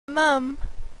Mom,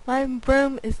 my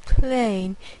room is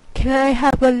clean. Can I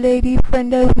have a lady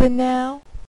friend over now?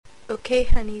 Okay,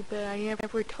 honey, but I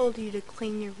never told you to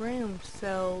clean your room,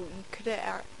 so you could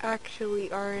have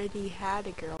actually already had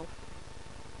a girl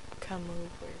come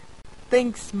over.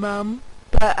 Thanks, Mom,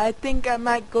 but I think I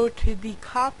might go to the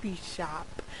coffee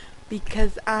shop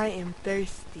because I am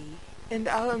thirsty, and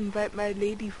I'll invite my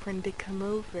lady friend to come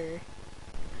over.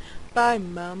 Bye,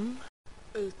 Mum.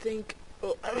 Oh,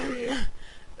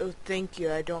 oh, thank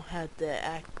you. I don't have to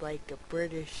act like a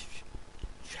British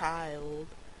child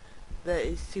that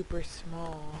is super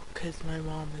small, 'cause my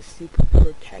mom is super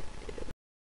protective.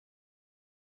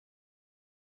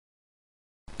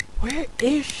 Where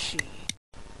is she?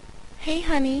 Hey,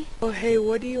 honey. Oh, hey,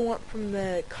 what do you want from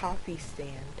the coffee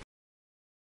stand?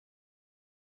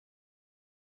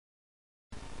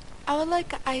 I would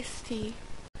like an iced tea.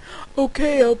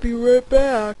 Okay, I'll be right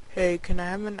back. Hey, can I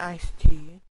have an iced tea?